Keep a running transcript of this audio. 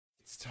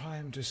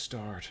Time to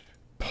start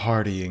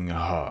partying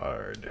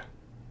hard.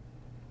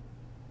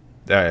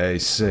 I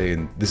say,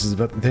 this is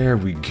about... There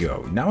we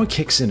go. Now it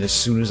kicks in as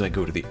soon as I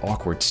go to the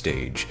awkward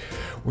stage,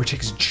 where it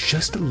takes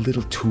just a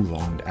little too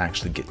long to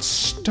actually get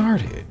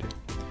started.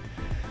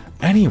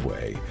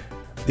 Anyway,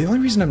 the only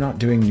reason I'm not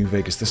doing New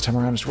Vegas this time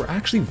around is we're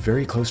actually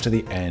very close to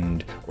the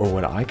end, or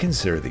what I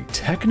consider the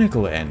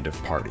technical end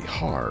of Party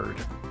Hard.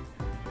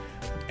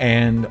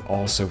 And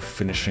also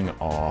finishing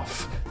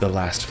off the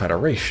last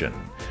Federation.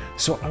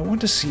 So I want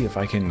to see if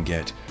I can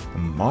get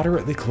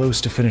moderately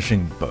close to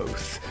finishing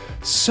both.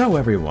 So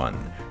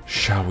everyone,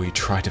 shall we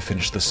try to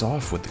finish this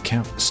off with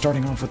the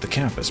starting off with the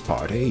campus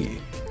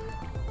party?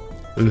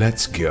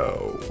 Let's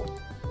go.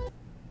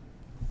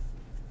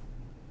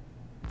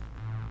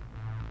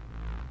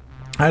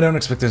 I don't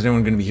expect there's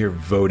anyone going to be here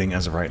voting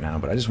as of right now,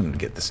 but I just wanted to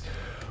get this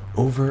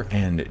over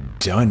and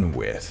done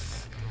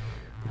with.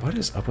 What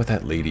is up with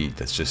that lady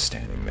that's just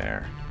standing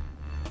there?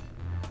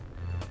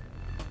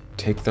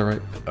 Take the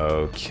right...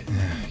 Okay.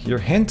 Your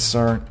hints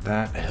aren't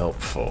that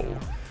helpful.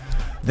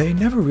 They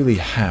never really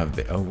have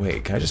the... Oh,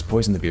 wait. Can I just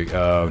poison the beer?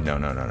 Oh, no,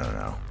 no, no, no,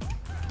 no.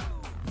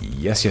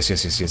 Yes, yes,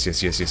 yes, yes, yes,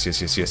 yes, yes, yes,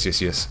 yes, yes, yes,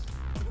 yes, yes.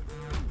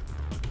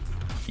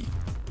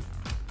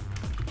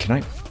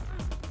 Can I...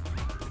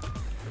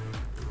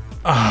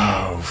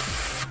 Oh,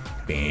 f***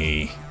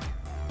 me.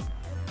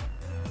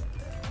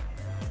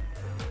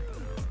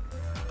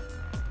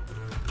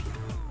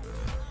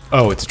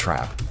 Oh, it's a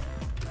trap.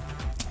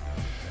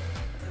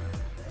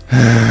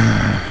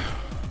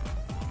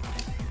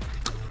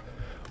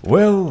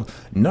 Well,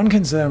 none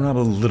can say I'm not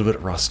a little bit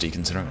rusty,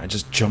 considering I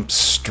just jumped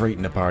straight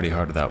into Party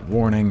Hard without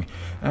warning.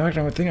 In fact,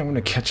 I would think I'm going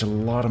to catch a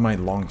lot of my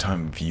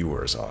longtime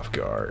viewers off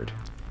guard.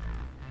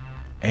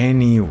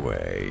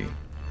 Anyway,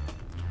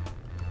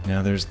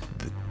 now there's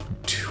the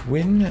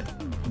twin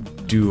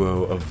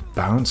duo of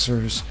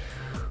bouncers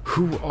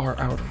who are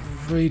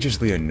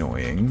outrageously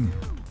annoying.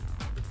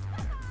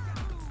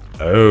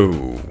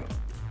 Oh.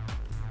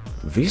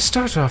 We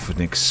start off with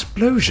an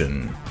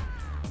explosion.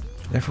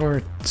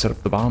 Therefore, set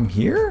up the bomb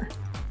here?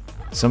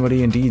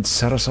 Somebody indeed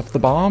set us up the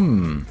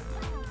bomb.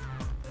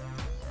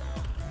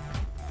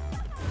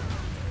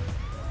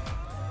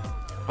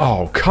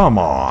 Oh, come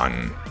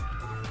on.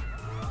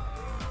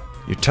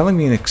 You're telling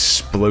me an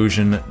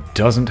explosion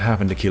doesn't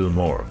happen to kill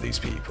more of these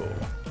people?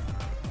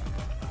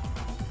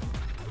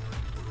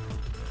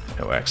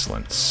 Oh,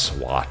 excellent.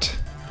 SWAT.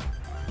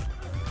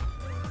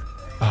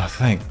 Oh,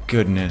 thank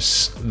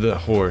goodness the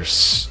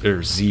horse,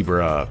 or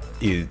zebra,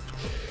 is...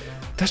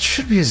 That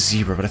should be a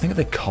zebra, but I think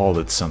they called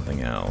it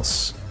something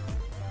else.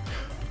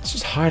 It's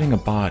just hiding a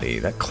body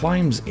that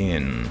climbs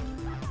in.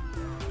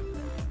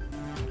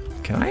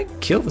 Can I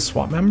kill the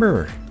SWAT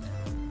member?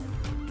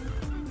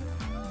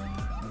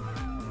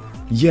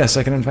 Yes,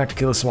 I can in fact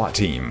kill a SWAT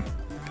team.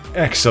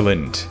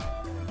 Excellent.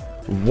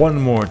 One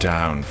more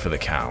down for the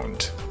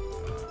count.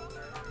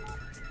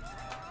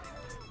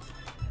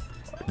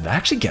 Did I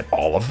actually get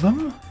all of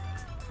them?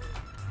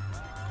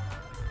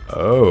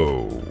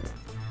 Oh.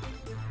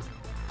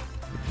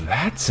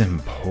 That's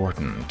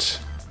important.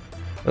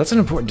 That's an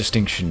important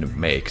distinction to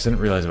make, because I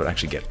didn't realize I would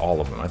actually get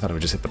all of them. I thought I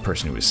would just hit the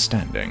person who was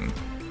standing.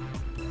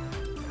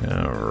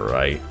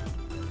 Alright.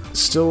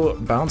 Still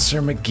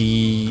Bouncer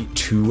McGee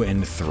 2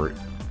 and 3.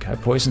 Can I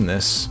poison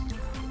this?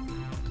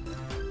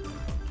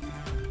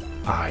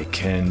 I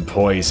can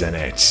poison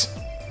it.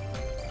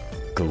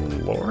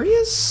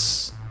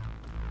 Glorious?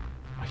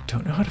 I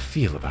don't know how to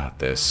feel about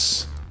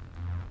this.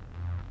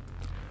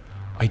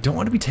 I don't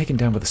want to be taken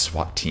down by the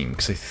SWAT team,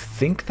 because I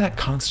think that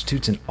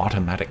constitutes an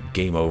automatic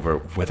game over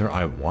whether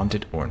I want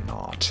it or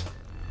not.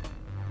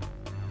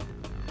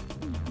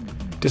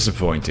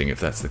 Disappointing if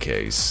that's the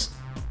case.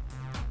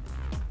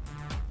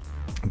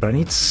 But I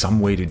need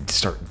some way to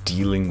start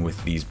dealing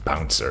with these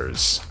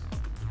bouncers.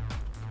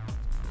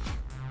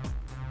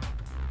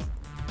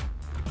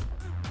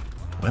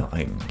 Well,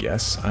 I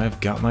guess I've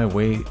got my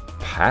way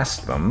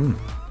past them.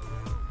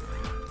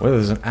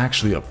 Whether there's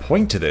actually a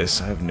point to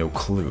this, I have no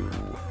clue.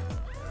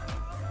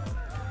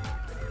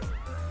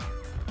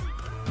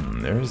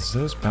 There's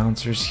those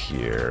bouncers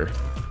here.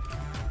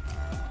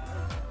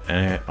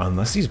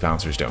 Unless these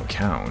bouncers don't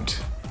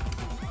count.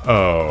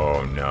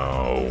 Oh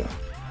no.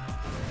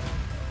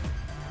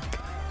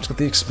 Just got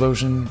the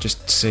explosion,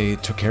 just say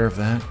it took care of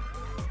that.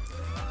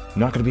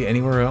 Not gonna be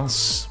anywhere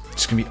else.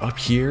 It's gonna be up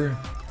here,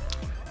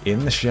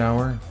 in the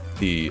shower.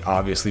 The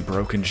obviously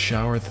broken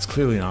shower that's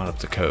clearly not up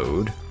to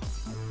code.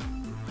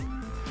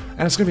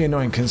 And it's gonna be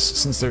annoying because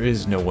since there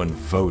is no one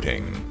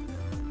voting,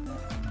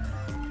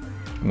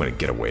 I'm gonna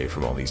get away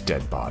from all these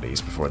dead bodies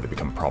before they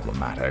become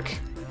problematic.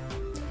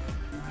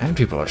 And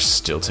people are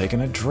still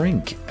taking a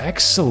drink.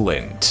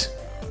 Excellent!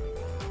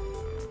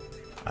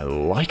 I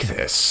like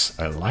this.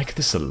 I like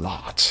this a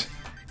lot.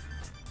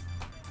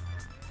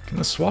 Can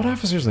the SWAT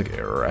officers, like,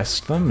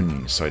 arrest them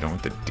and so I don't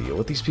have to deal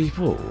with these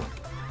people?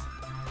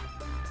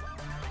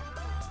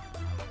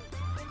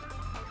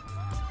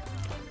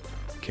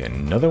 Okay,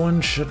 another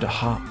one should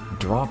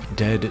drop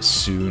dead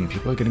soon.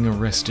 People are getting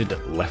arrested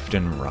left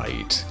and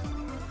right.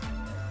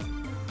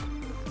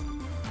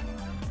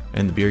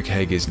 And the beer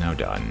keg is now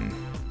done.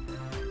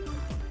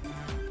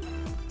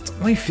 It's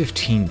only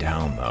 15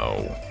 down,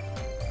 though.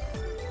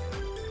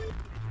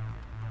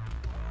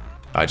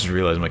 I just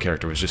realized my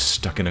character was just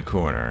stuck in a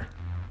corner.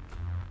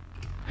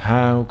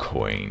 How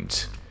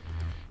quaint.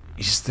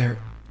 Is there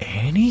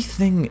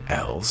anything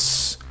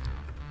else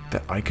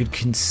that I could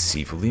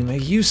conceivably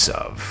make use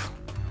of?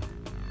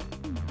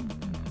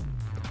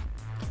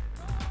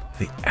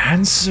 The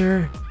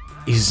answer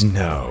is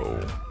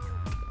no.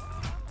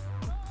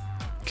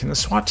 Can the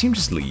SWAT team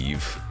just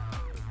leave?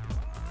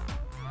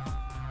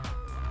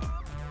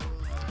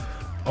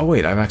 Oh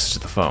wait, I have access to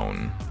the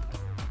phone.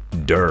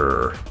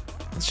 Durr.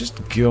 Let's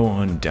just go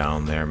on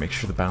down there, make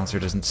sure the bouncer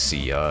doesn't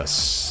see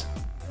us.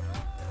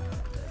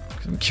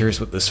 I'm curious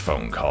what this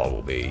phone call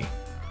will be.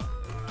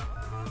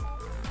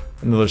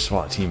 Another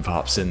SWAT team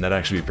pops in, that'd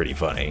actually be pretty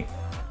funny.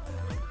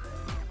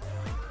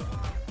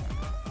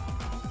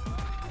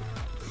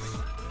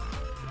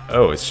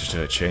 Oh, it's just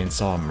a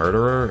chainsaw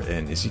murderer,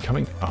 and is he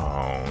coming?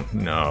 Oh,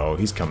 no,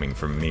 he's coming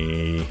for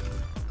me.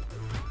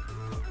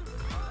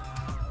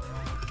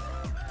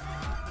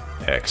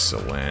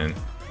 Excellent.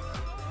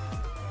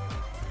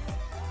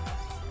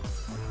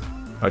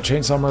 A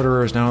chainsaw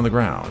murderer is now on the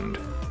ground.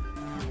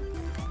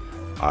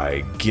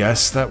 I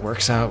guess that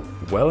works out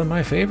well in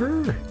my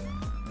favor?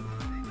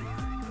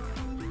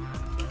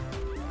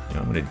 You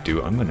know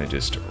what I'm gonna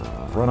just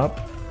run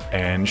up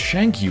and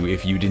shank you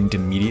if you didn't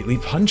immediately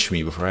punch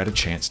me before I had a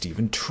chance to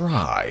even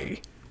try.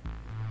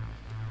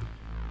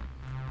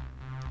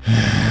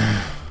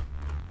 I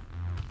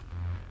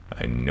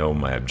know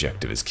my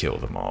objective is kill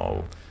them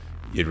all.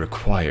 It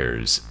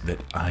requires that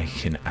I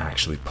can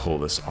actually pull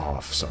this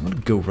off, so I'm gonna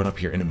go run up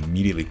here and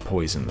immediately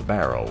poison the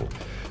barrel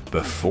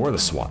before the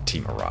SWAT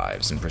team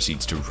arrives and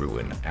proceeds to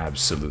ruin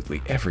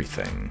absolutely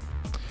everything.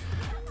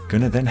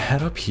 Gonna then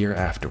head up here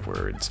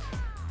afterwards,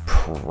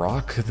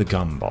 proc the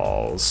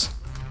gumballs,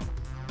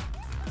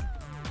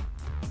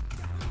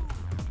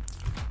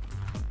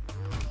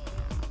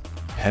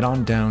 head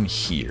on down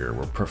here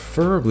where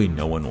preferably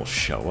no one will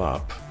show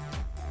up.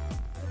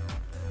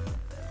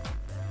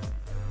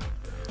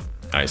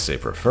 I say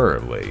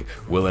preferably.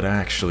 Will it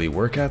actually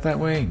work out that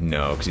way?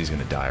 No, because he's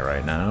gonna die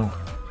right now.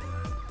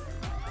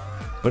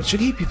 But it should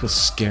keep people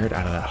scared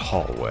out of that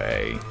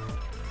hallway.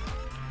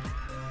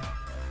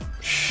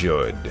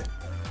 Should.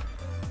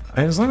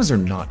 And as long as they're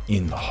not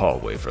in the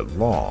hallway for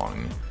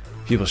long,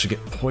 people should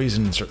get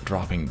poisoned and start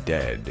dropping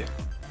dead.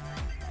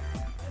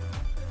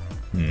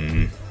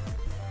 Move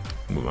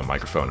my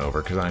microphone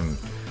over because I'm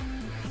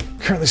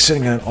currently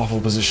sitting in an awful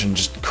position,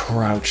 just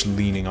crouched,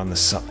 leaning on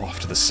the off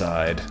to the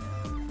side.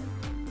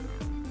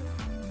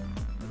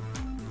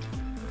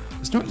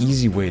 There's no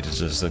easy way to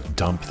just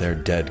dump their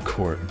dead,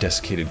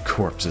 desiccated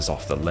corpses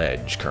off the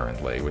ledge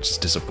currently, which is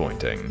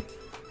disappointing.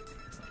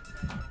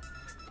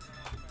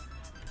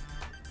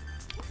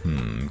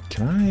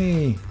 Can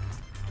I...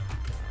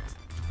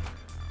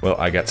 Well,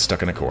 I got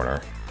stuck in a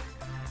corner.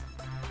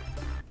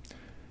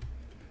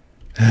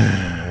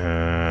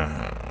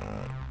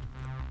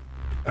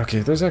 Okay,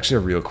 if there's actually a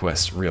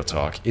real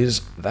talk.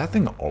 Is that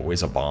thing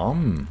always a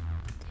bomb?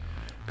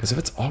 Because if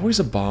it's always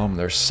a bomb,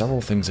 there's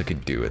several things I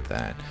could do with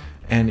that.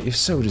 And if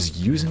so, does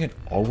using it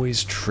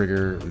always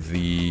trigger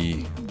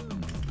the...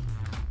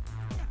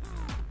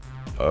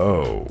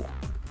 Oh.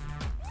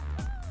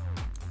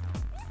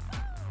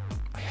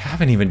 I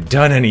haven't even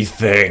done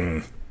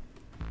anything!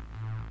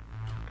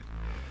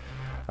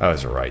 I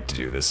was right to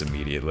do this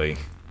immediately.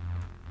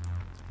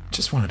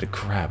 Just wanted to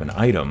grab an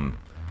item.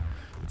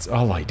 That's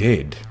all I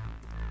did.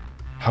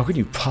 How could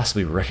you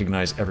possibly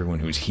recognize everyone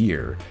who's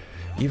here?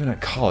 Even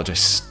at college, I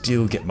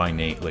still get my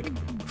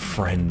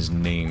friends'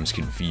 names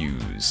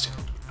confused.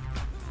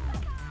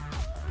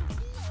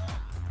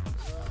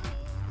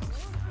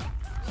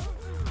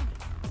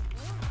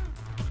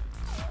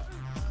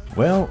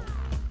 Well,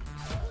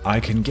 I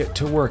can get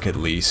to work at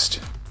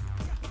least.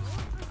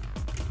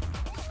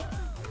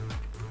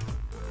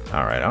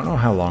 Alright, I don't know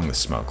how long the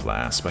smoke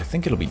lasts, but I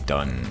think it'll be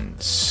done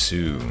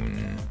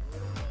soon.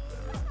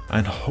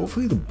 And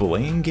hopefully the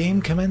blame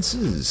game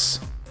commences.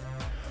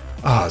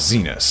 Ah,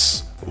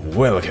 Zenus,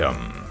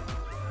 welcome.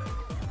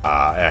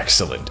 Ah,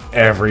 excellent.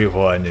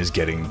 Everyone is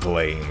getting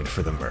blamed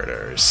for the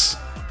murders.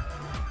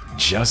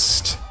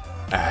 Just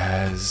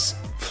as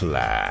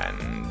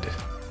planned.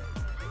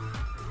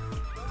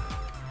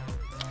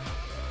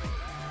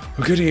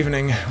 Well, good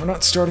evening. We're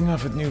not starting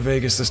off with New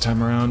Vegas this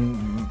time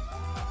around.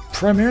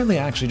 Primarily,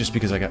 actually, just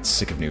because I got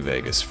sick of New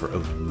Vegas for a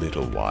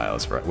little while.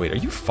 Wait, are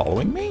you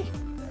following me?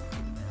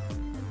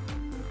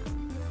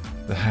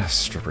 The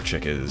half-stripper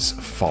chick is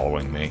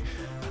following me.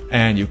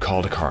 And you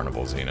called a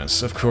carnival,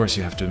 Zenus. Of course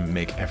you have to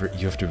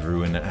you have to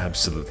ruin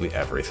absolutely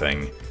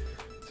everything.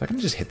 So I can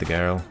just hit the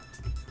girl.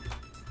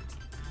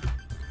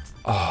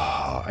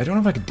 Oh, I don't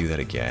know if I could do that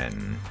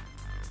again.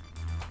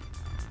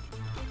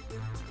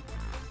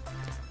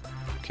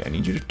 Okay, I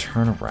need you to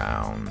turn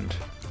around.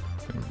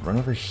 Run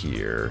over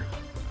here.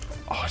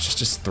 Oh, it's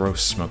just throw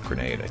smoke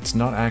grenade. It's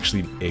not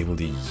actually able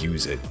to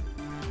use it.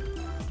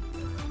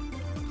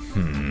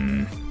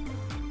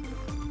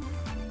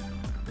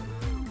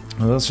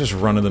 Well, let's just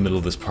run in the middle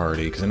of this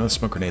party, because I know the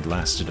smoke grenade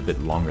lasted a bit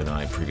longer than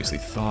I previously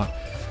thought.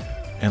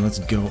 And let's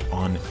go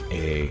on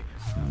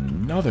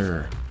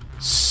another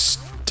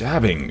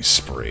stabbing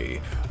spree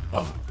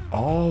of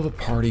all the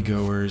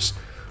partygoers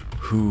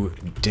who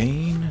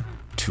deign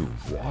to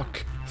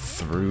walk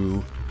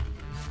through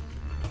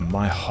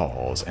my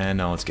halls. And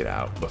now let's get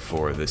out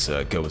before this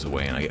goes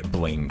away and I get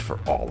blamed for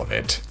all of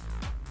it.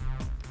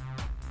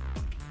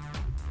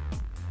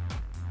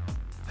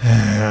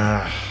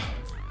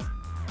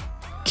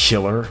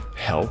 Killer,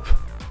 help?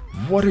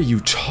 What are you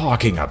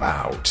talking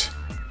about?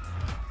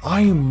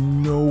 I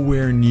am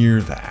nowhere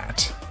near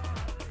that.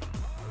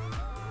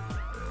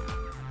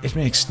 It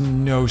makes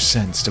no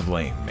sense to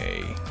blame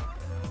me.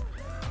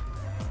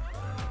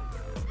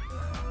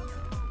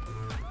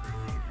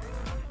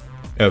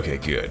 Okay,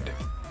 good.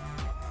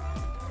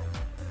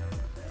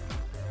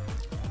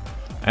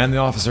 And the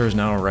officer is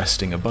now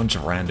arresting a bunch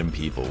of random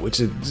people, which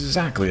is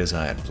exactly as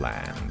I had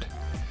planned.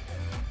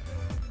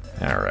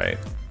 Alright.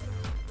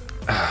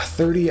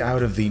 30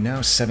 out of the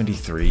now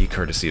 73,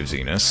 courtesy of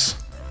Zenus.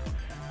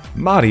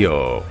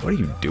 Mario, what are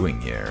you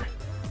doing here?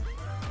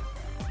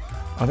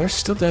 Are there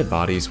still dead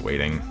bodies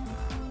waiting?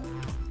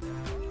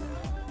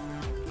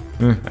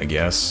 I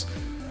guess.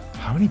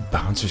 How many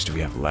bouncers do we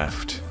have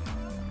left?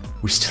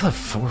 We still have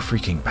 4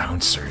 freaking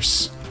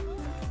bouncers.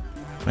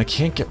 I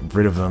can't get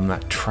rid of them.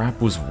 That trap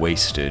was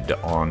wasted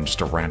on just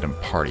a random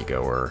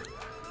partygoer,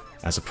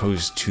 as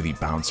opposed to the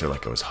bouncer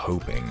like I was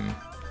hoping.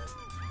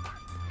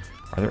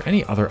 Are there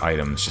any other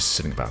items just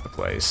sitting about the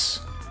place?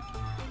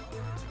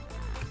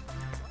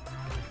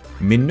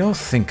 Me no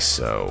think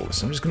so,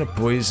 so I'm just gonna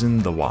poison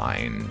the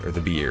wine, or the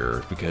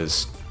beer,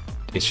 because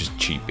it's just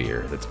cheap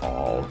beer, that's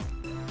all.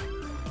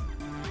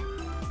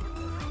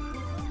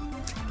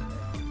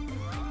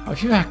 Oh,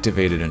 you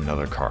activated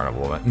another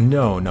carnival event.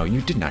 No,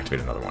 you didn't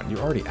activate another one. You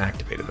already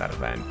activated that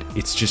event.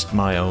 It's just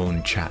my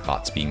own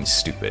chatbots being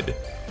stupid.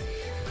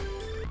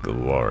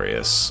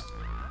 Glorious.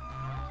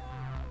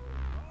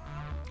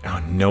 Oh,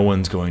 no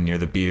one's going near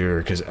the beer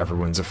because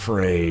everyone's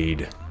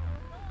afraid.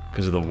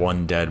 Because of the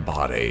one dead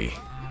body.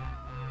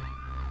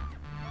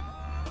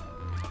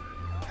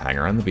 Hang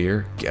around the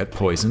beer, get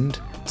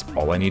poisoned. That's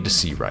all I need to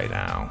see right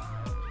now.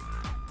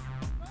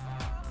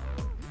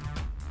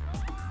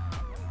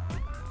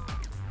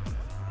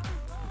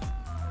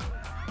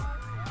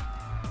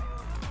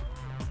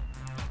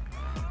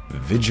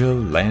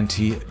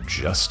 Vigilante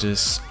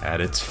justice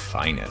at its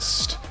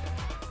finest.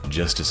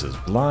 Justice is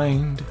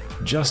blind,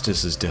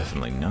 justice is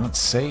definitely not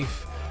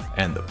safe,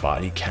 and the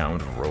body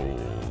count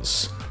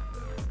rolls.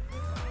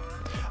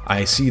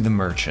 I see the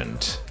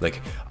merchant.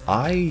 Like,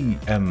 I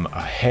am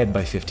ahead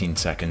by 15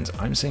 seconds.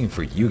 I'm saying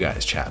for you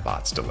guys,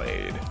 chatbot's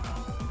delayed.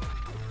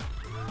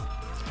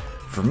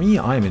 For me,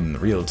 I'm in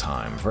real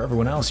time. For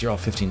everyone else, you're all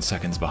 15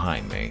 seconds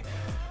behind me.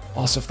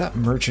 Also, if that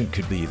merchant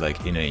could be,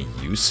 like, in a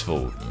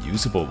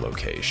usable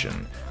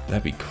location,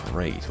 that'd be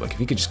great. Like, if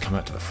he could just come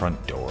out to the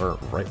front door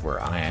right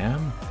where I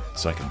am,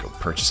 so I could go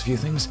purchase a few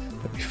things,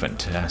 that'd be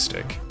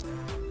fantastic.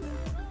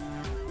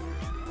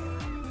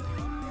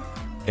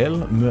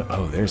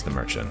 Oh, there's the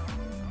merchant.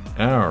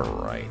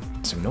 Alright,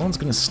 so no one's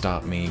gonna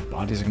stop me,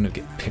 bodies are gonna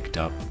get picked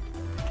up.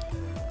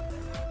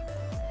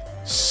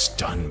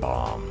 Stun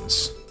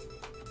bombs.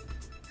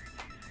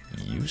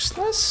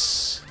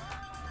 Useless?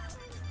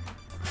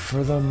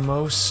 For the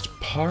most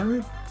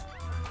part,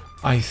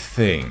 I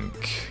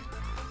think.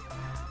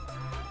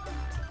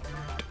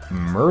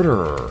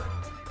 Murderer.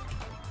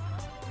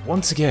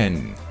 Once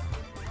again,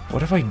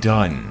 what have I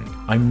done?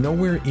 I'm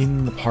nowhere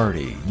in the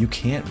party. You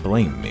can't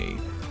blame me.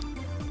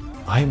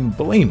 I'm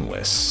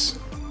blameless.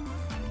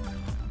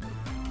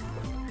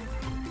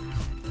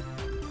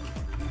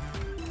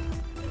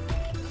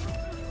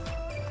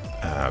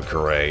 Ah,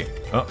 great.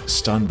 Oh,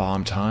 stun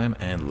bomb time,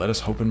 and let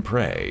us hope and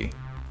pray.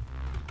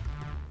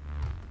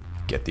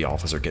 Get the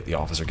officer, get the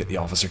officer, get the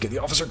officer, get the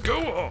officer,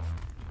 go!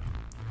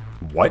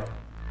 What?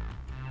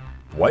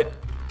 What?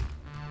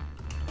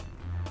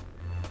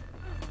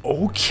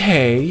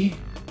 Okay.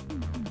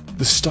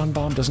 The stun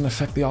bomb doesn't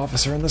affect the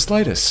officer in the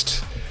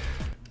slightest.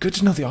 Good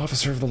to know the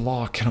officer of the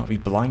law cannot be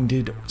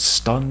blinded,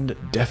 stunned,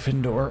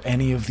 deafened, or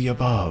any of the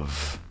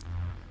above.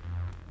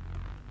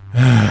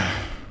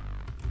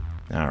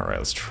 Alright,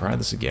 let's try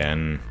this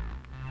again.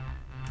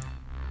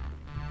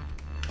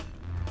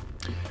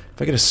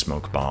 If I get a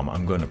smoke bomb,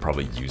 I'm going to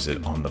probably use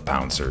it on the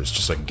bouncers,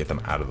 just so I can get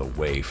them out of the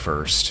way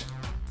first.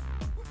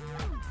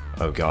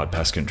 Oh god,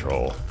 pest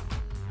control.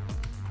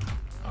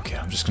 Okay,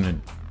 I'm just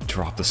going to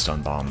drop the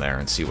stun bomb there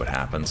and see what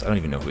happens. I don't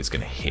even know who it's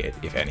going to hit,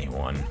 if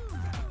anyone.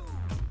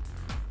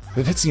 If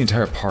it hits the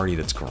entire party,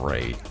 that's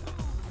great.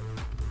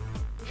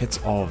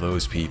 Hits all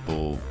those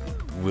people,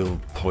 will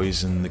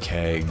poison the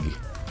keg.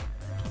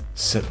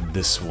 Set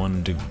this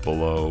one to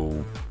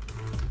blow.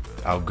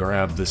 I'll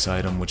grab this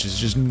item, which is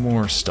just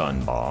more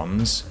stun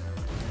bombs.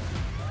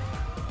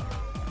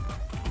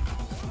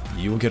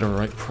 You'll get a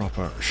right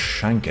proper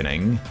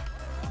shankening.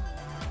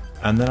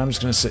 And then I'm just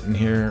gonna sit in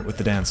here with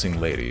the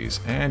dancing ladies,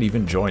 and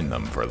even join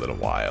them for a little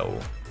while.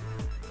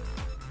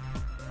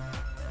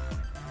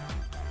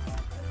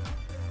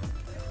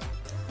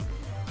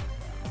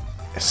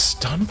 A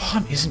stun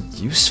bomb isn't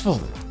useful.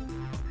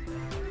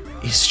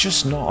 It's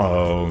just not...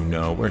 Oh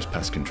no, where's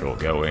pest control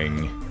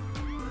going?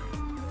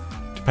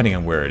 Depending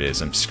on where it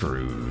is, I'm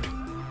screwed.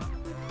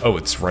 Oh,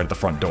 it's right at the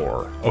front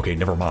door. Okay,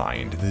 never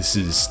mind. This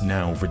is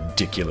now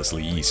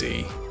ridiculously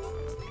easy.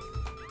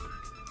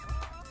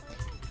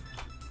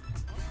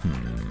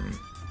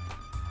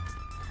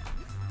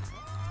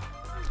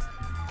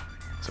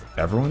 So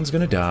everyone's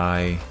gonna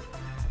die.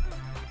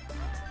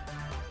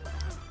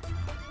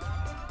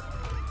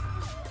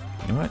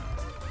 You know what?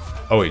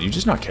 Oh wait, you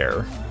just not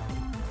care?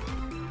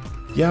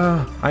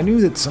 Yeah, I knew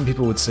that some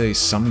people would say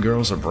some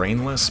girls are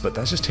brainless, but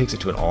that just takes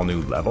it to an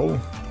all-new level.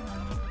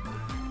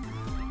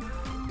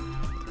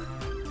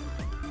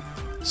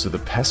 So the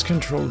pest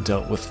control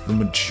dealt with the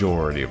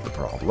majority of the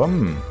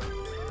problem.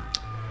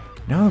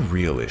 Now the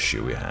real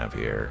issue we have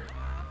here.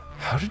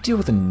 How to deal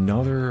with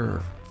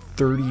another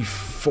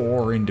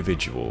 34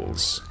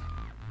 individuals.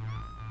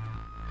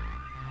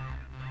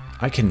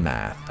 I can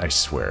math, I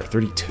swear.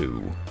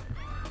 32.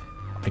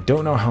 I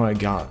don't know how I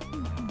got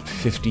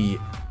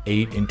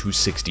 58 into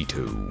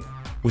 62,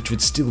 which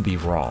would still be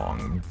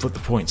wrong, but the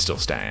point still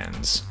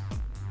stands.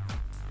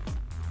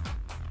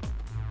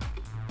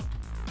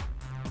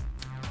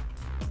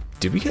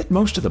 Did we get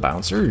most of the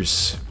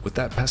bouncers with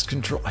that pest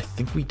control? I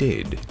think we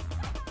did.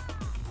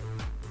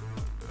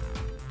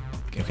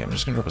 Okay, I'm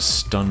just gonna drop a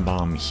stun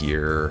bomb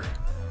here.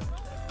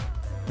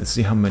 Let's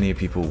see how many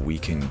people we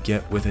can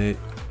get with it.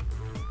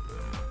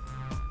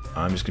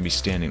 I'm just gonna be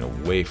standing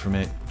away from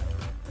it.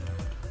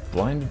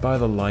 Blinded by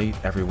the light,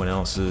 everyone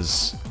else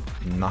is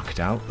knocked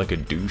out like a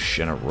douche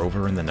and a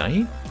rover in the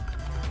night?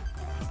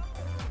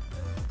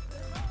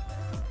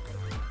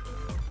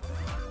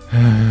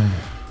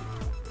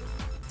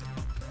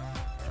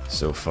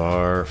 So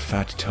far,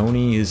 Fat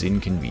Tony is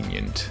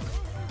inconvenient.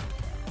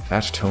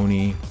 Fat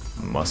Tony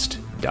must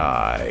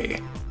die.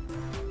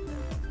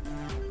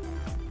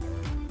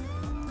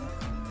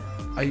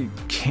 I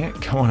can't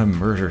go on a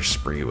murder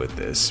spree with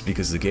this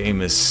because the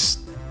game is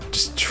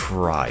just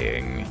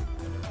trying.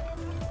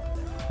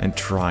 And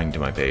trying to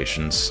my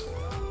patience.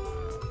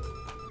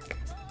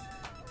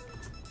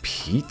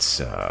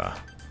 Pizza.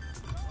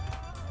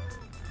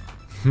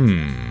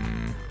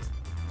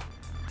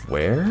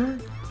 Where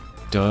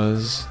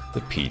does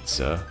the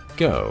pizza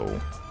go?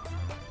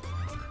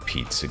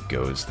 Pizza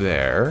goes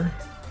there.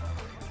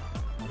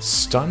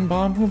 Stun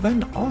bomb will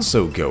then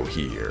also go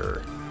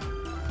here.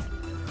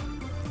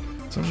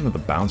 As long as the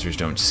bouncers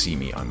don't see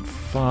me, I'm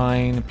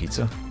fine.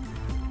 Pizza.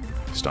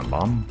 Stun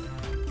bomb.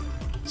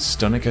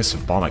 Stunnicus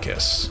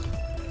Bombicus.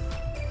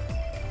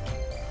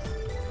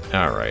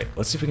 Alright,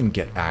 let's see if we can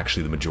get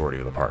actually the majority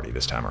of the party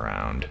this time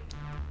around.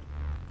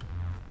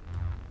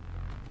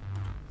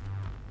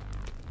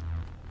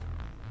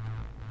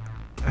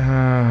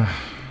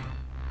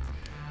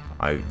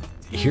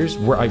 Here's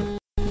where I...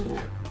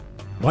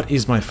 What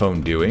is my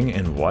phone doing,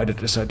 and why did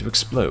it decide to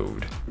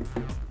explode?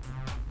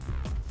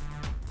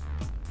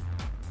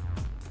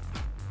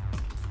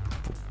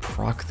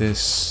 Proc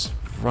this,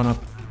 run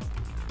up,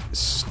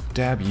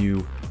 stab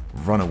you,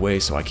 run away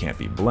so I can't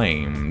be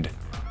blamed.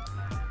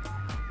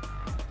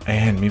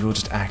 And maybe we'll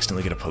just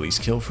accidentally get a police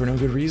kill for no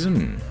good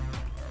reason.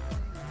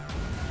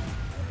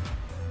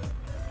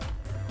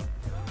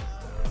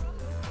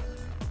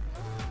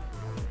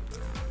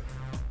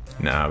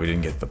 Nah, we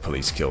didn't get the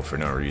police kill for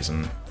no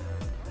reason.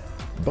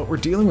 But we're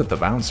dealing with the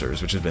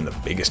bouncers, which has been the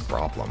biggest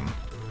problem.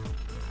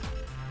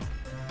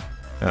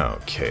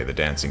 Okay, the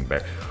dancing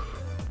bear.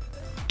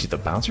 Did the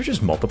bouncer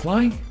just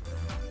multiply?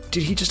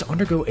 Did he just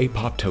undergo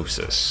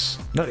apoptosis?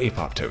 Not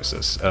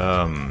apoptosis,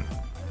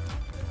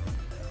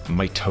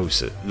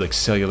 mitosis, like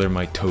cellular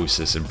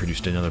mitosis, and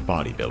produced another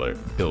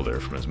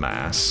bodybuilder from his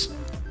mass.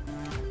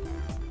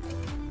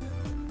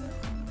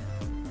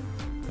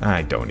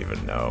 I don't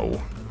even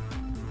know.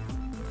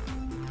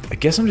 I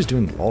guess I'm just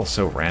doing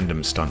also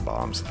random stun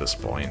bombs at this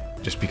point,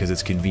 just because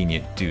it's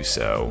convenient to do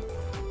so.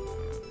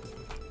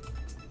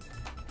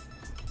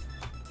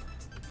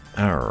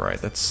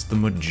 Alright, that's the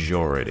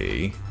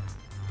majority.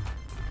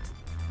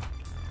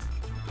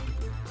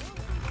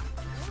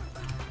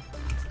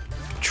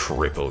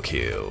 Triple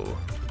kill.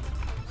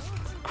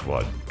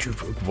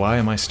 Quadruple. Why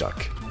am I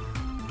stuck?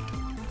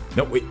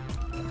 No, wait.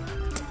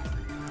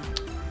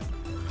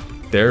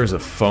 There's a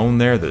phone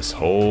there this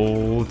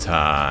whole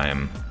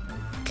time.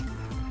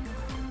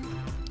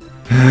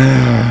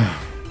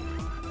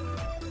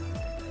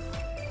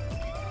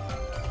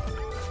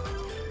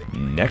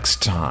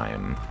 Next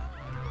time.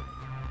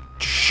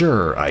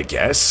 Sure, I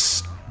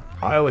guess.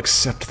 I'll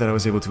accept that I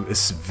was able to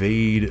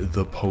evade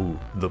the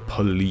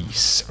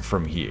police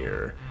from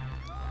here.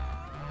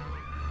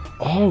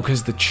 Oh,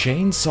 because the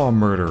chainsaw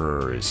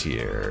murderer is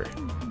here.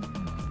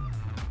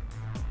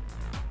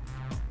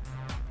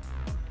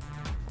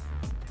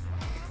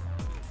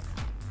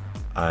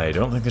 I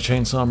don't think the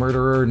chainsaw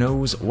murderer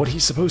knows what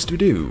he's supposed to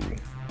do.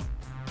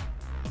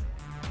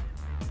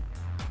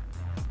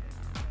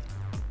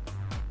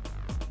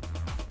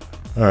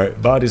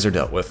 Alright, bodies are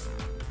dealt with.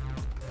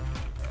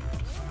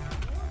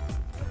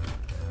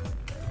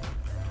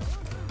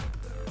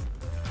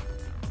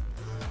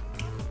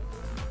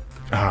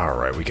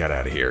 Alright, we got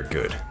out of here.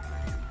 Good.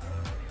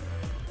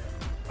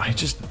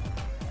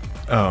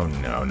 Oh,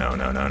 no, no,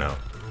 no, no, no.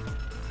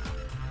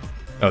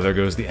 Oh, there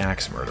goes the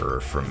axe murderer,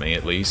 from me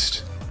at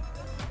least.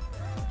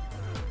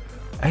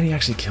 And he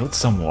actually killed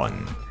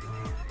someone.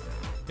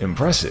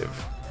 Impressive.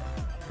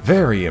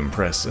 Very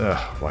impressive.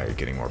 Why are you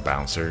getting more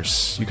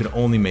bouncers? You can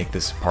only make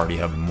this party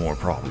have more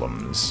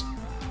problems.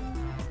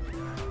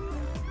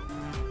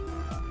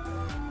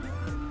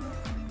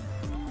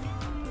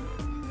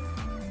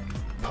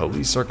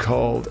 Police are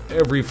called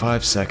every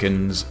 5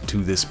 seconds to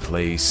this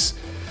place,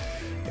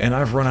 and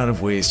I've run out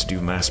of ways to do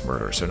mass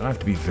murder, so now I have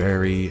to be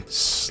very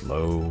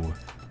slow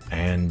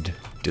and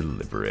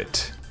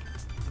deliberate.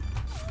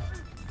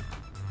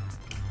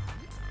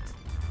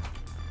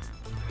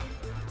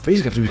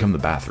 Basically, have to become the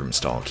bathroom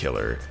stall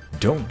killer.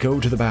 Don't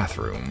go to the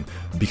bathroom,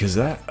 because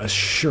that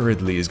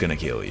assuredly is gonna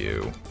kill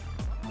you.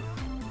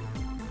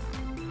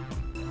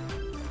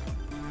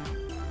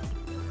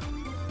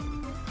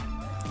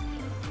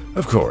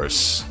 Of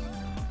course,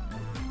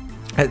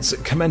 it's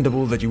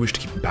commendable that you wish to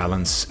keep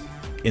balance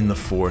in the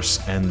Force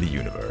and the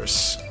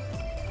universe.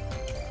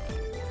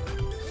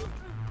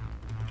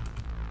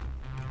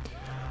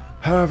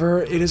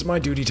 However, it is my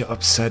duty to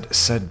upset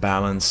said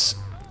balance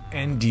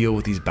and deal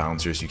with these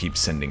bouncers you keep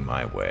sending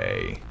my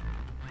way.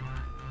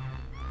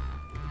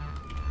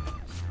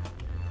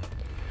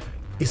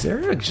 Is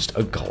there just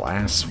a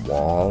glass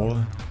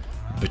wall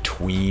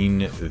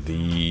between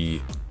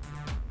the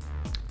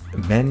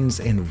men's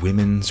and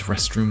women's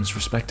restrooms,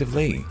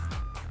 respectively?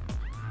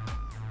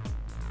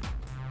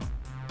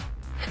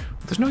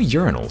 There's no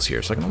urinals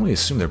here, so I can only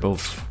assume they're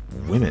both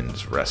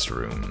women's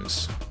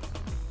restrooms.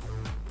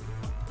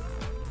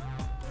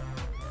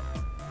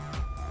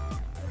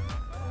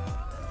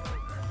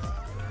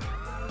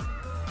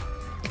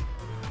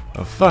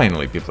 Oh,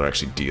 finally, people are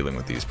actually dealing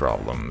with these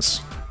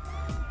problems.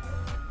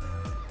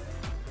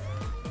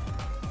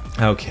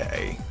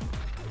 Okay.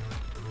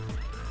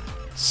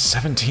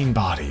 17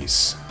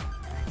 bodies.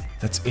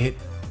 That's it.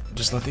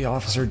 Just let the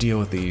officer deal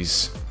with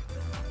these.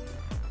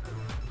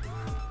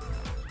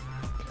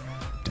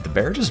 Did the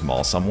bear just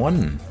maul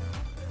someone?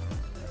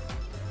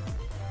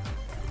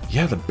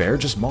 Yeah, the bear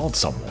just mauled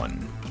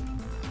someone.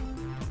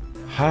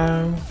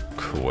 How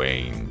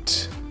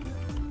quaint.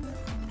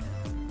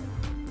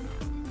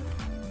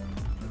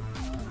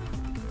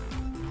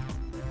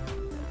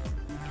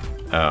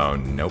 Oh,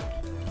 nope.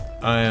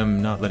 I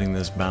am not letting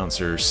this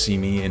bouncer see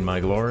me in my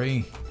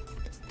glory.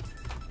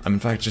 I'm in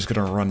fact just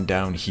gonna run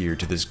down here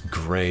to this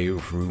gray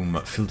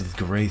room filled with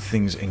gray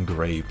things and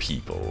gray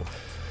people.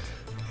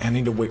 And I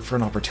need to wait for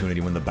an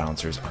opportunity when the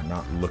bouncers are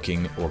not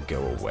looking or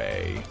go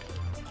away.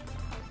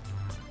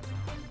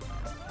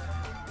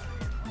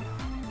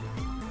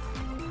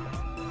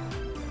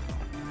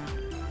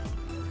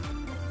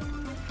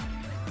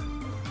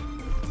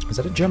 Is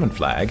that a German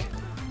flag?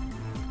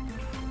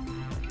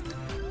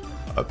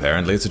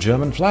 Apparently it's a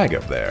German flag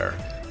up there.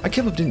 I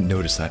can't believe I didn't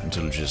notice that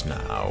until just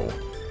now.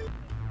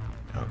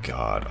 Oh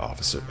god,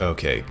 officer.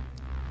 Okay.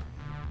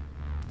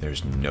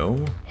 There's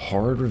no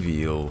hard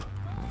reveal.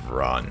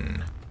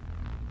 Run.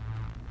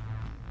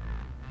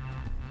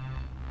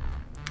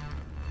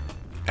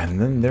 And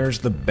then there's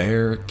the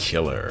bear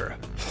killer.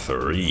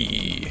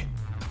 3.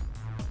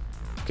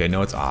 Okay,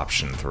 no, it's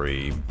option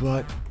 3,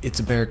 but it's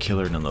a bear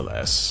killer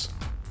nonetheless.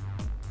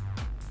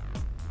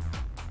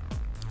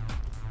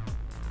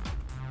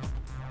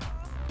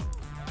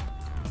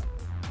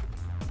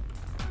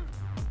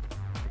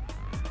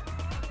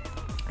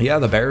 Yeah,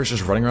 the bear's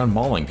just running around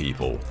mauling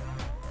people.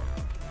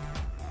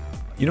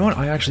 You know what?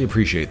 I actually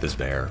appreciate this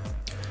bear.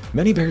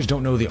 Many bears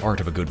don't know the art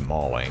of a good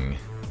mauling.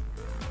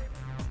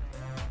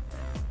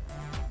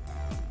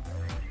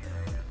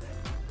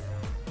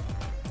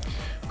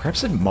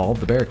 Perhaps it mauled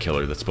the bear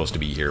killer that's supposed to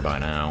be here by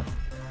now.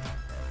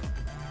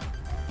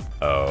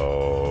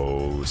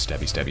 Oh,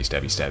 stabby, stabby,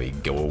 stabby,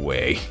 stabby, go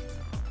away.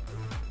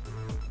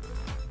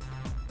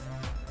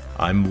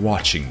 I'm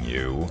watching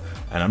you,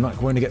 and I'm not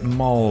going to get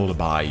mauled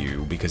by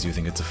you because you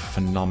think it's a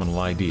phenomenal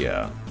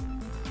idea.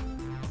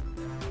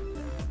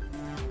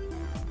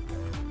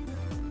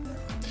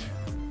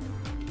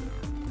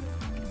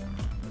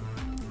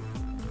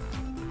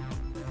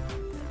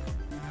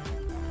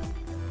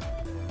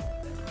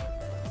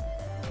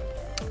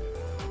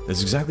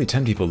 There's exactly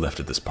 10 people left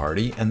at this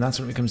party, and that's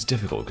when it becomes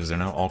difficult because they're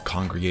now all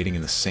congregating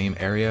in the same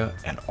area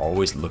and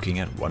always looking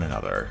at one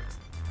another.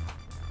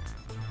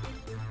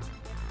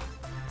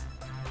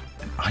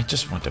 I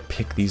just want to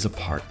pick these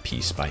apart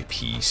piece by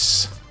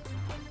piece.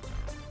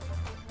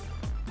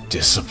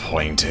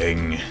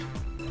 Disappointing.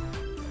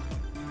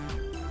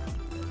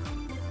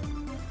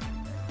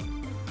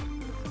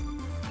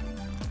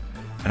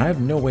 And I have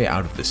no way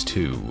out of this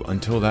too,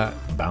 until that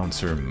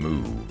bouncer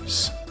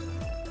moves.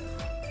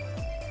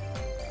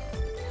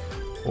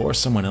 Or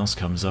someone else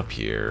comes up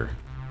here.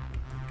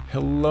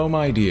 Hello,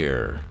 my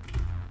dear.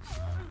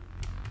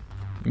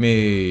 You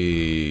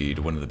made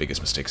one of the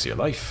biggest mistakes of your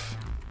life.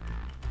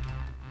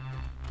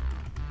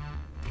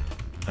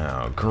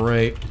 Oh,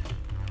 great.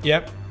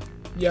 Yep.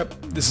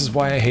 This is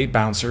why I hate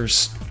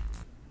bouncers.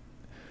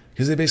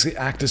 Because they basically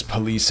act as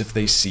police if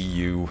they see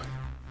you.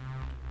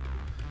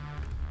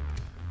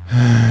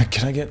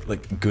 Can I get,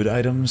 like, good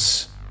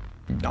items?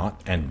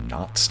 Not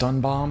stun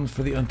bomb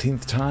for the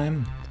umpteenth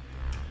time?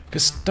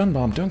 Because stun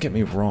bomb, don't get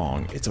me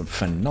wrong, it's a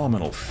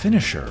phenomenal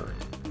finisher.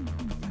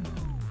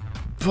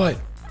 But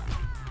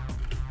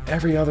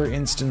every other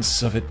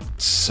instance of it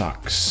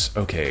sucks.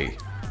 Okay,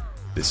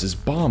 this is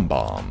bomb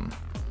bomb.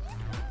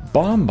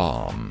 Bomb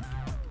bomb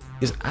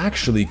is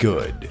actually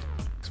good.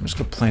 So I'm just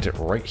gonna plant it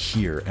right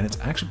here, and it's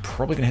actually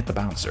probably gonna hit the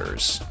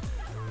bouncers.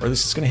 Or at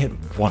least it's gonna hit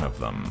one of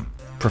them,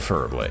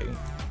 preferably.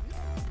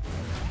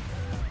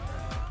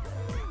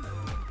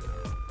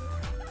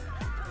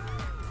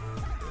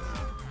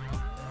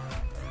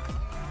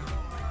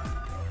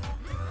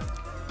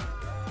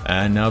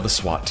 And now the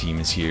SWAT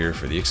team is here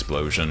for the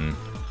explosion.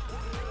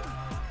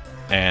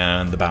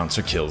 And the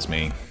bouncer kills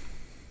me.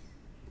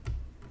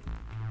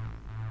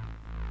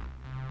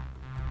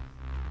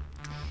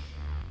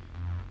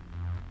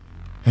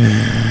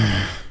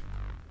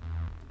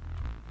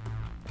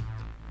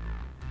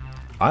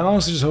 I'm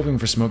honestly just hoping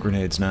for smoke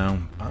grenades now.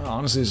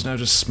 Honestly, it's now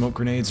just smoke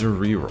grenades or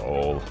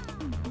reroll.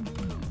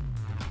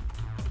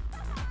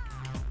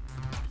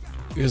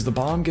 Because the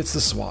bomb gets the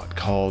SWAT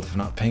called. If I'm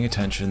not paying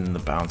attention, the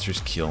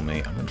bouncers kill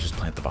me. I'm gonna just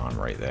plant the bomb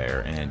right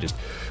there and just...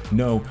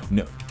 No,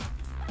 no.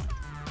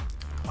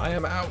 I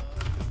am out.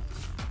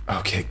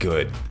 Okay,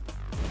 good.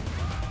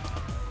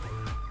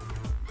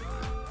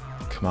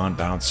 Come on,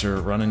 bouncer.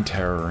 Run in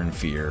terror and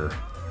fear.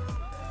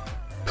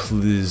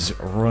 Please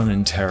run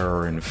in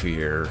terror and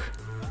fear.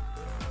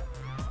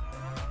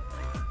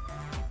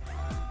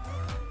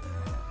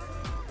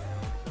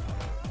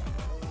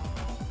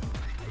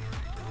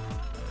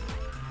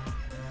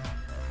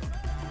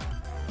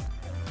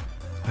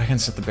 I can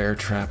set the bear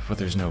trap, but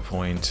there's no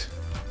point.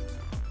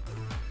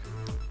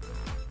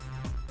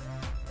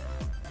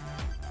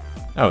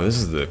 Oh, this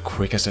is the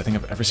quickest I think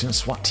I've ever seen a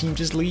SWAT team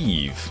just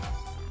leave.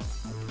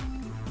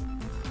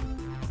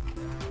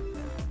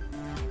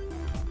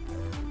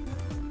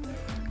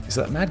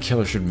 So that mad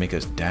killer should make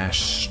us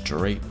dash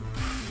straight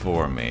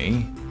for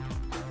me.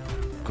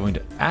 I'm going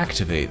to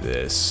activate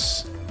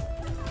this.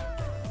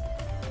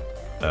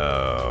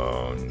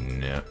 Oh,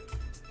 no.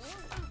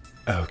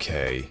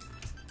 Okay.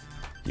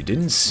 You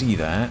didn't see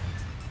that.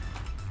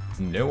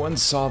 No one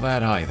saw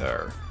that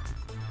either.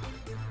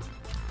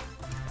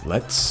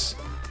 Let's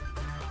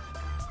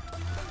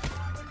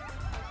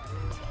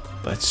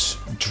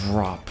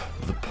drop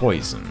the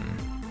poison.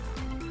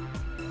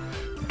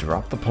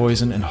 Drop the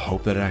poison and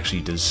hope that it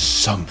actually does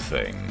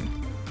something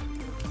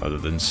other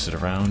than sit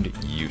around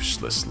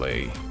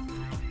uselessly.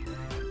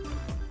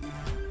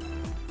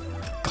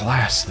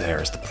 Glass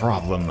there is the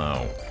problem,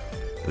 though.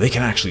 They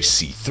can actually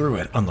see through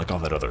it, unlike all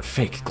that other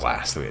fake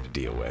glass that we had to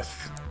deal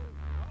with.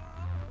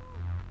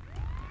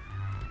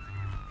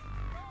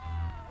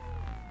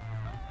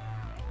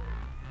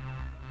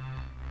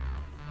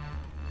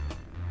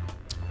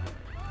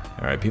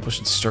 Alright, people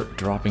should start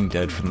dropping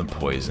dead from the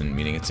poison,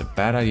 meaning it's a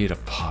bad idea to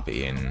pop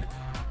in.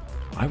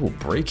 I will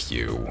break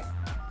you.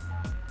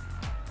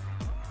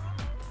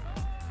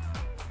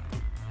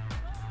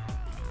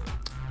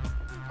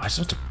 I just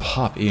want to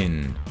pop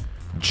in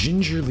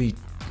gingerly.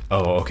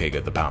 Oh, okay,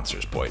 good. The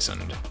bouncer's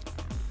poisoned.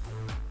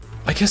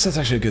 I guess that's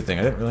actually a good thing.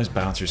 I didn't realize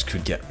bouncers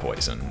could get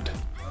poisoned.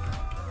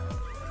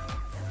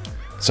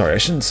 Sorry, I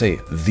shouldn't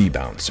say the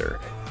bouncer.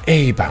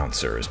 A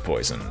bouncer is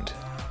poisoned.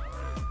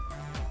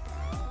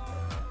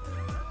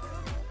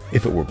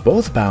 If it were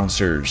both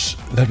bouncers,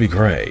 that'd be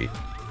great.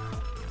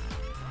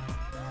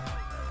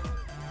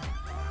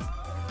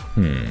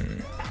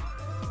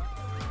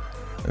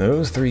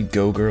 Those three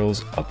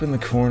go-girls up in the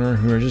corner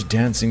who are just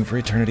dancing for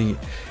eternity,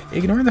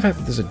 ignoring the fact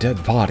that there's a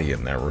dead body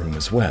in their room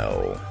as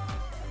well.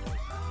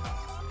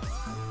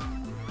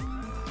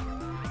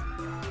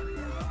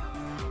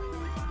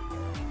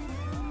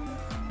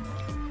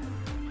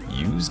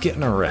 You's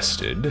getting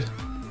arrested.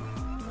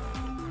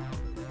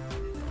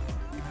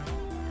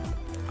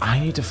 I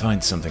need to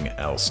find something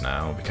else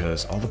now,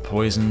 because all the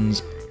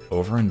poison's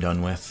over and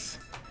done with.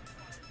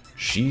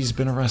 She's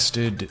been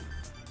arrested.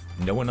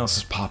 No one else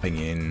is popping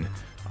in.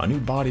 A new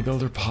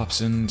bodybuilder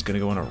pops in, is gonna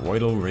go on a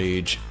roidal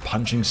rage,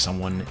 punching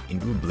someone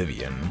into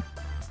oblivion.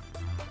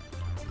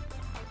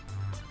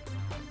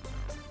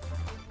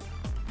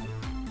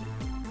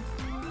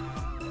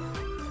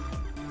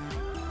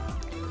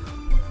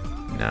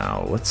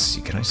 Now, let's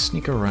see, can I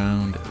sneak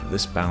around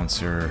this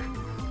bouncer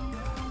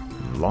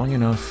long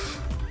enough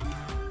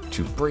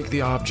to break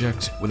the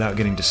object without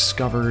getting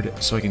discovered,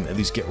 so I can at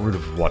least get rid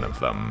of one of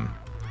them?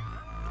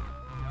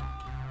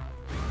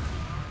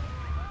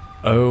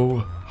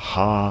 Oh,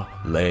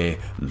 hallelujah.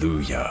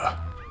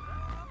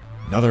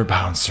 Another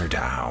bouncer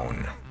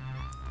down.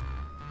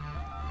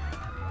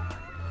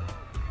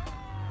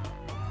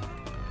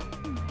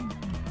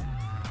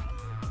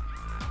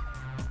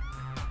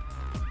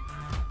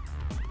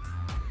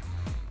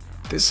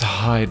 This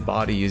hide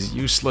body is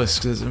useless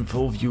because it's in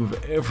full view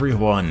of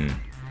everyone.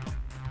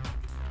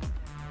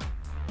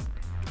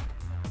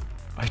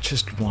 I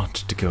just want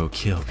to go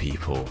kill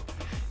people.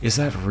 Is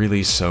that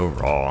really so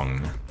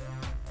wrong?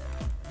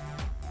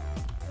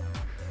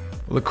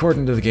 Well,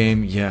 according to the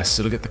game, yes,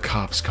 it'll get the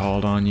cops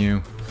called on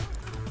you.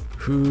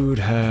 Who'd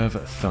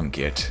have thunk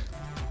it?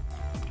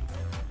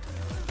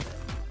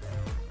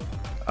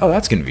 Oh,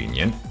 that's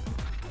convenient.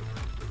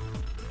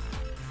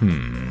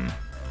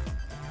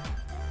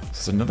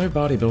 This is another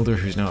bodybuilder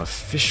who's now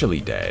officially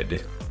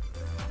dead.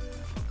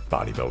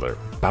 Bodybuilder.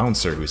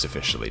 Bouncer who's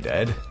officially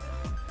dead.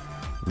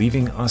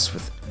 Leaving us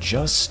with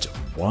just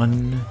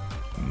one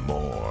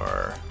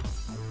more.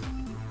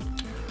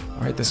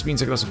 Alright, this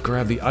means I can also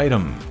grab the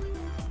item.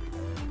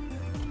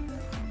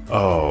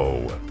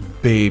 Oh,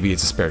 baby,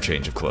 it's a spare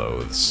change of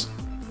clothes.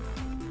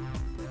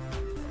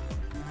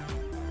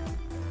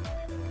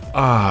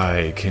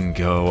 I can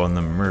go on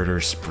the murder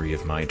spree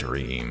of my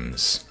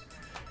dreams.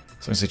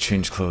 As long as I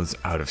change clothes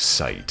out of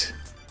sight.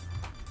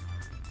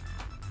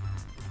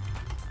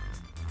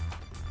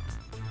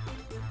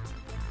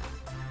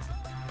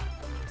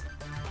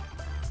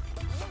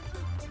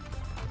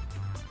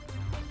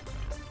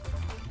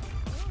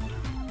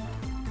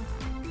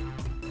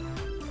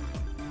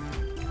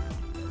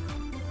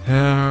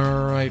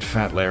 Alright,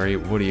 Fat Larry,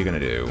 what are you gonna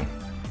do?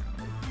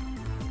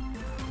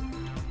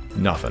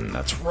 Nothing.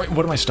 That's right.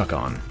 What am I stuck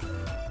on?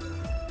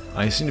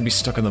 I seem to be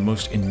stuck on the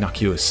most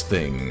innocuous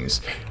things,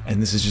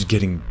 and this is just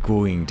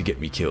going to get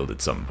me killed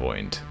at some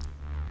point.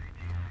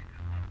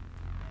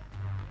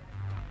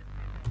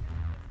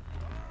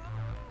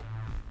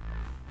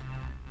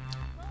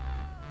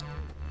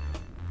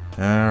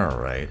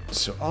 Alright,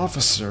 so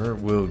Officer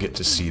will get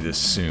to see this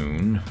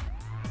soon.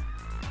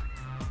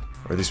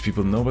 Or these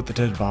people know about the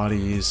dead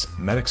bodies,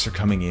 medics are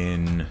coming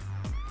in.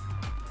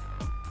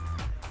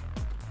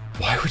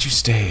 Why would you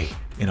stay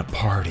in a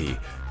party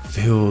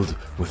filled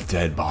with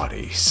dead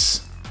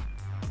bodies?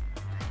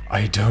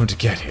 I don't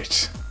get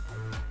it.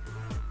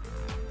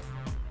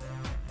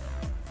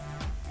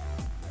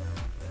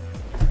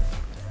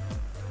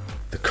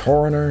 The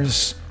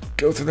coroners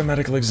go through the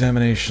medical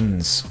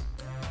examinations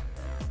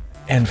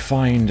and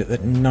find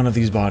that none of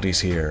these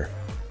bodies here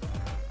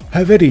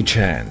have any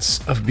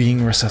chance of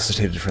being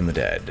resuscitated from the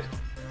dead.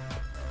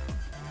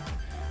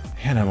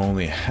 And I'm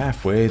only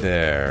halfway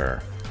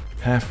there.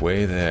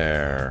 Halfway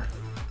there.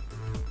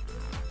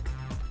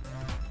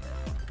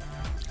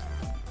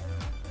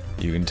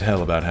 You can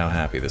tell about how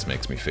happy this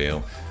makes me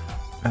feel.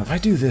 Now, if I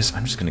do this,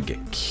 I'm just gonna get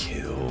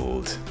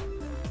killed.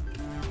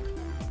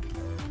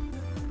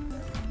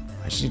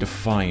 I just need to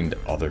find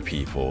other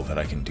people that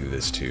I can do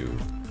this to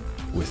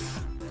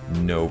with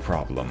no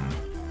problem.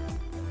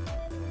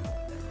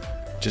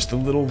 Just the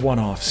little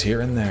one-offs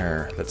here and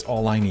there. That's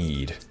all I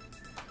need.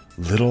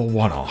 Little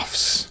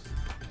one-offs.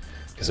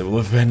 Because it will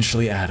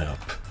eventually add up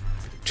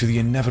to the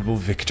inevitable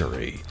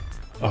victory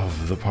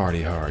of the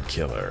party hard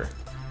killer.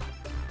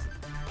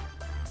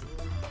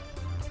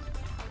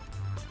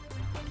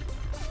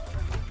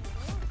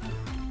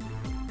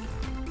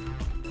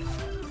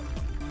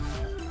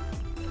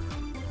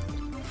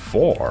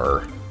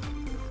 Four?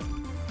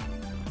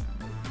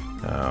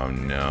 Oh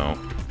no.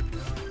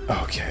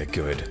 Okay,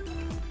 good.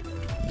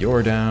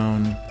 You're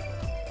down.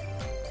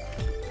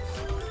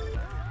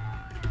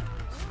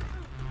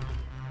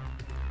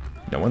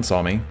 No one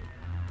saw me.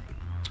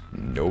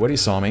 Nobody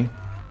saw me.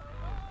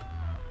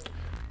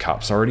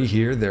 Cop's already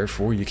here,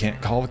 therefore you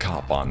can't call the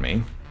cop on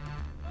me.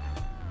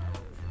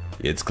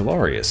 It's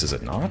glorious, is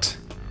it not?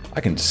 I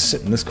can just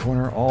sit in this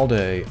corner all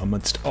day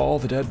amidst all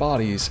the dead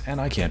bodies,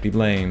 and I can't be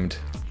blamed.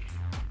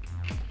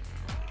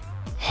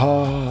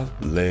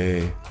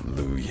 Hallelujah.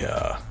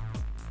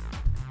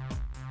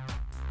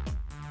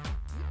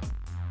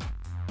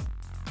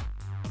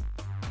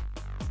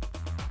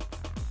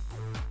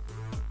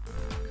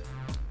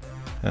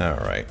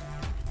 Alright.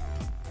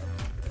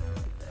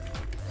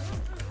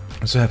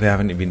 I'm so happy I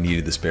haven't even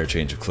needed the spare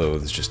change of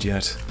clothes just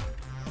yet.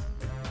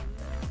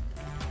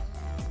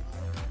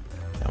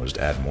 Now we'll just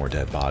add more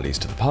dead bodies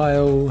to the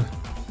pile.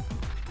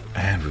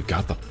 And we've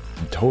got the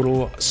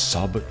total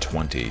sub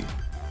 20.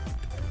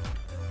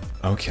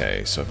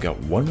 Okay, so I've got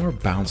one more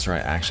bouncer I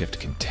actually have to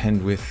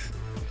contend with.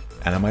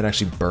 And I might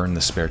actually burn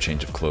the spare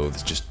change of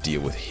clothes, just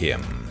deal with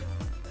him.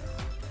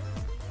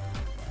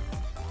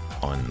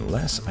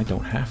 Unless I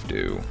don't have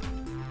to.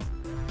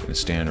 I'm gonna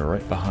stand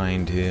right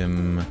behind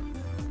him.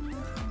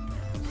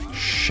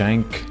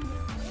 Shank.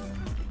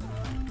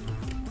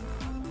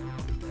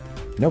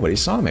 Nobody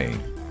saw me.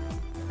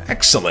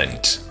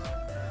 Excellent!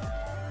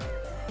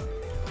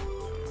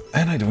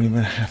 And I don't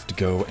even have to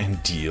go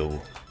and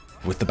deal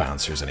with the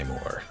bouncers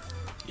anymore.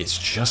 It's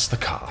just the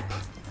cop.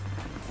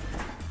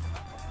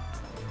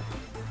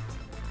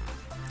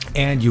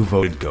 And you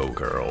voted Go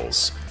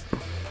Girls.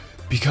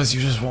 Because you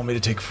just want me to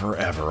take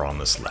forever on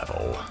this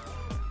level.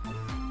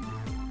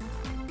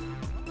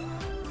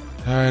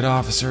 Alright,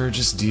 officer,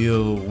 just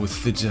deal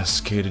with the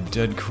desiccated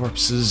dead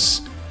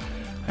corpses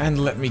and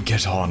let me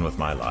get on with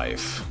my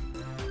life.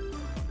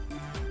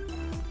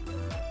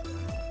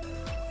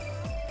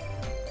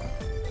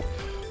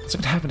 So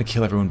it happened to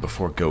kill everyone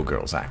before Go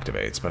Girls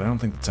activates, but I don't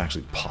think that's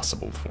actually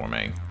possible for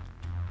me.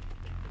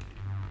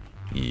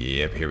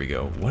 Yep, here we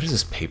go. What does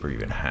this paper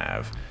even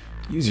have?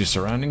 Use your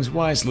surroundings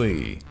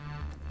wisely.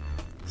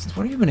 Since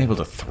when have you been able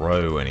to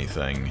throw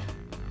anything?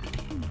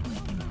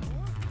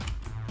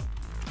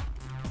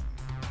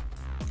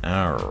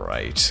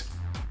 Alright.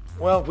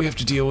 Well, we have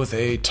to deal with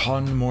a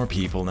ton more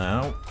people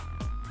now.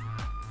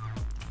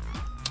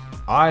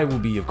 I will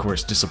be, of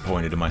course,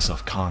 disappointed in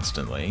myself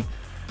constantly.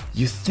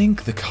 You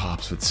think the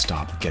cops would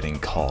stop getting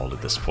called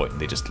at this point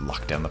and they just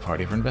lock down the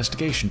party for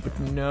investigation, but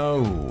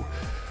no.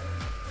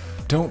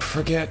 Don't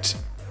forget,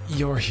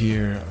 you're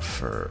here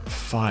for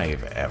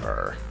 5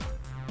 ever.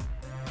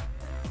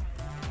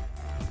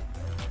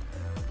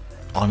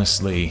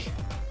 Honestly,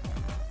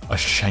 a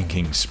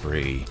shanking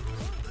spree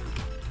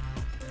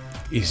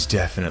is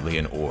definitely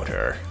in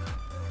order.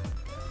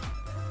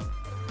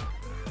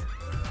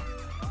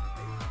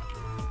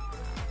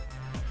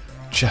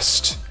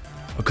 Just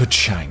a good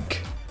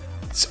shank.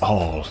 It's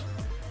all.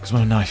 Because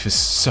my knife is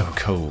so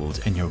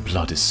cold and your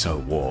blood is so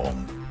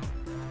warm.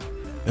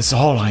 That's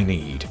all I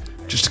need.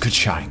 Just a good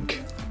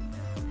shank.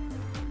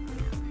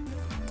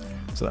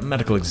 So that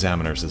medical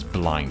examiner is as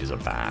blind as a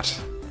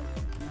bat.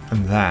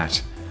 And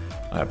that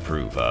I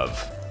approve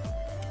of.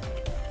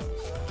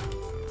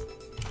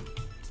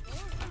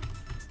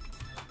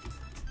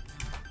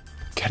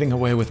 Getting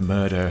away with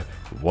murder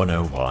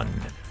 101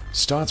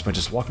 starts by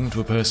just walking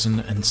to a person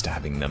and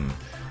stabbing them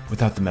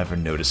without them ever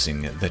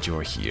noticing that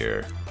you're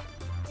here.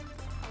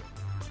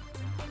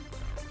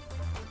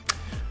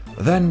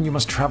 Then you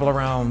must travel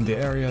around the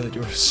area that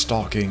you're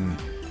stalking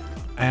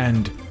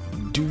and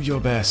do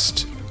your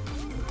best.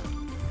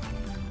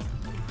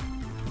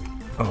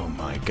 Oh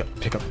my god,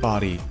 pick up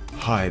body,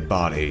 hide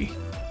body.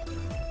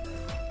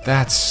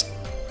 That's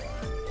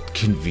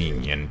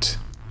convenient.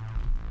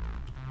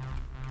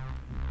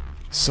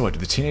 So what, do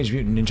the Teenage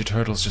Mutant Ninja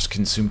Turtles just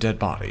consume dead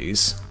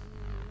bodies?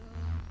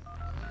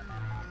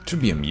 It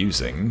would be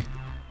amusing.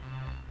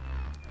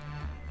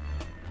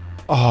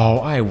 Oh,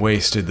 I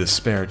wasted the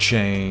spare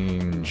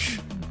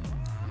change.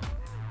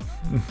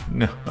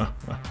 No.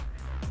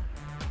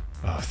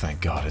 Oh,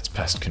 thank God it's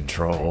pest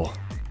control.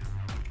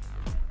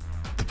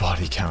 The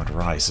body count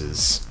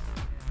rises.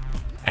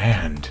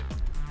 And,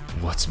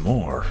 what's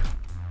more,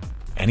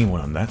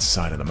 anyone on that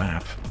side of the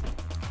map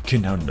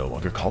can now no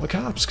longer call the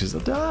cops because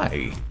they'll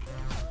die.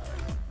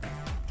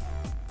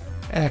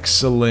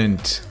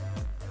 Excellent.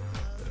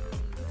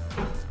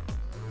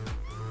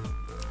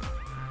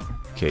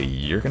 Okay,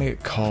 you're gonna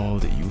get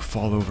called, you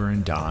fall over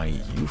and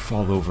die, you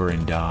fall over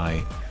and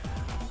die,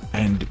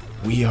 and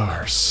we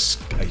are a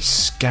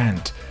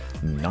scant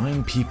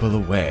 9 people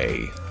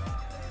away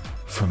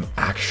from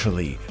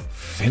actually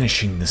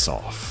finishing this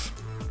off.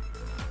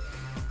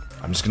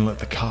 I'm just gonna let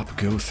the cop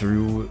go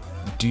through,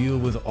 deal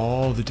with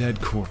all the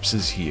dead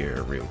corpses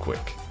here real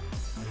quick,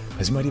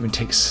 because he might even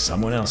take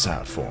someone else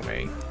out for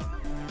me.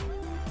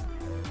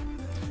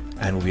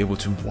 And we'll be able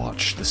to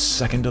watch the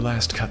second to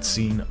last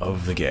cutscene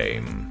of the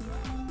game.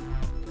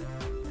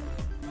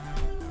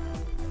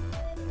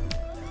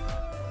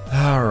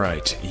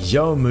 Alright,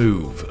 yo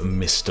move,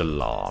 Mr.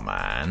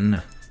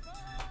 Lawman.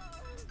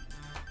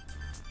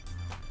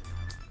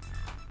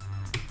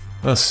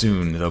 Well,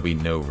 soon there'll be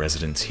no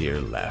residents here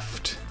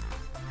left.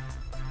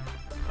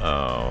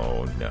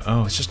 Oh, no.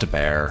 Oh, it's just a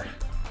bear.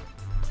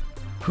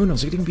 Who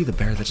knows, it can be the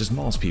bear that just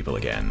mauls people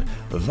again.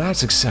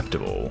 That's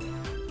acceptable.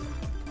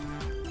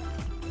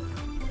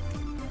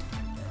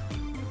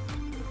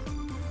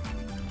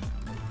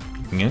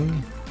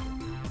 Nyang.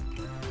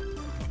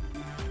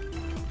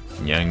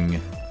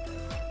 Nyang.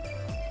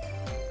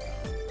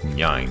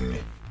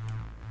 Nyang.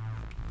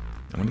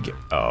 I'm gonna get...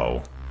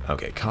 Oh.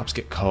 Okay, cops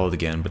get called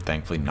again, but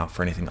thankfully not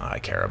for anything I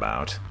care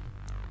about.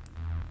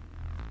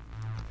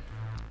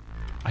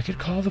 I could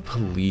call the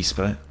police,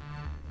 but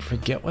I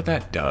forget what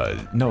that does.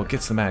 No, it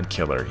gets the Mad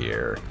Killer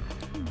here.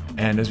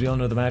 And as we all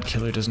know, the Mad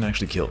Killer doesn't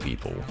actually kill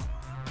people.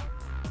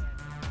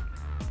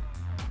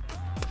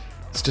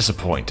 It's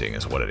disappointing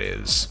is what it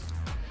is.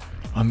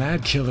 A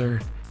Mad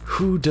Killer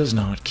who does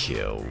not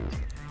kill.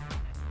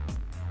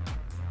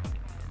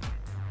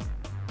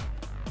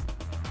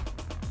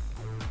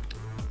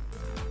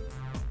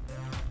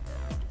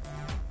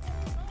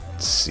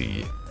 Let's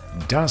see.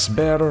 Das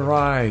Bear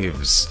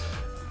arrives,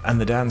 and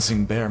the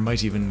dancing bear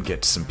might even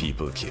get some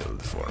people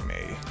killed for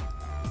me.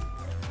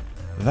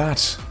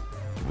 That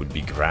would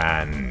be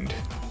grand.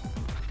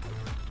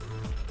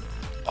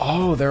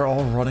 Oh, they're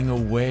all running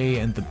away,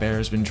 and the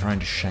bear's been trying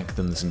to shank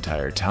them this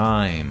entire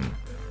time.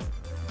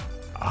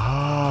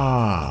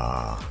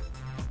 Ah.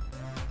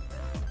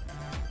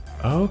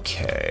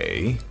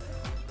 Okay.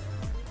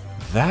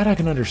 That I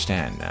can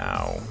understand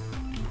now.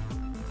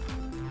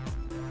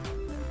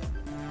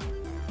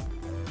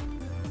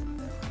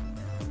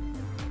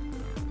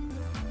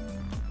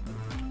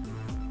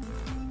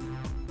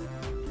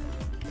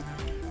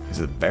 Because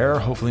the bear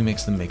hopefully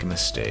makes them make a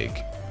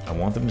mistake. I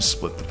want them to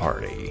split the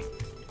party.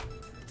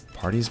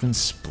 Party's been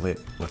split.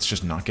 Let's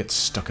just not get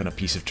stuck on a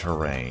piece of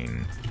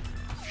terrain.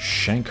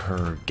 Shank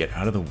her, get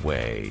out of the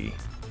way.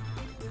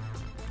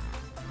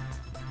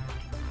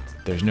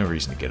 There's no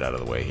reason to get out of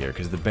the way here,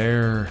 because the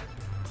bear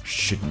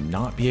should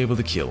not be able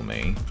to kill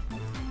me.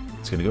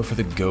 It's gonna go for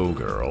the Go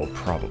Girl,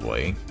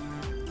 probably.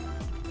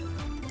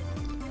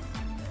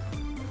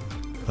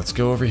 Let's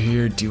go over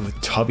here, deal with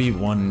Tubby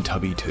 1 and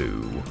Tubby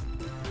 2.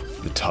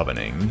 The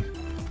tubbening.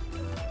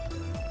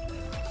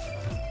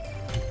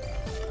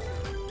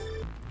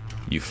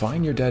 You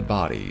find your dead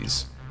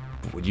bodies,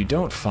 but what you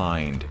don't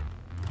find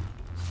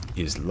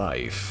is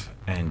life.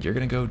 And you're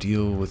gonna go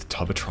deal with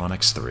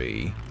Tubatronics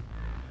 3,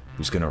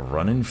 who's gonna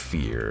run in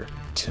fear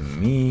to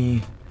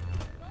me.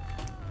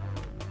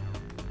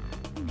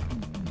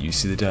 You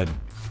see the dead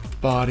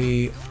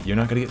body. You're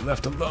not gonna get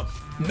left alone.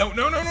 No,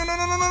 no, no, no, no,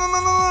 no, no, no, no,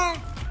 no, no.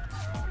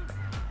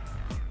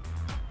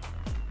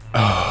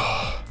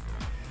 Oh,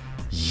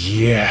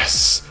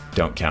 yes.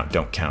 Don't count,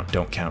 don't count,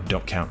 don't count,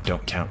 don't count,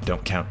 don't count,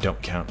 don't count,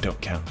 don't count,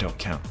 don't count, don't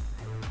count.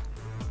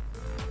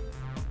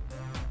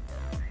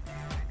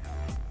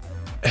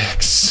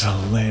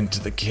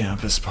 Excellent. The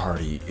campus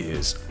party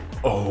is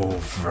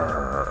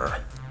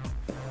over.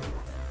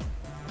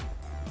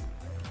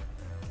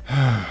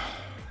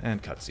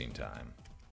 And cutscene time.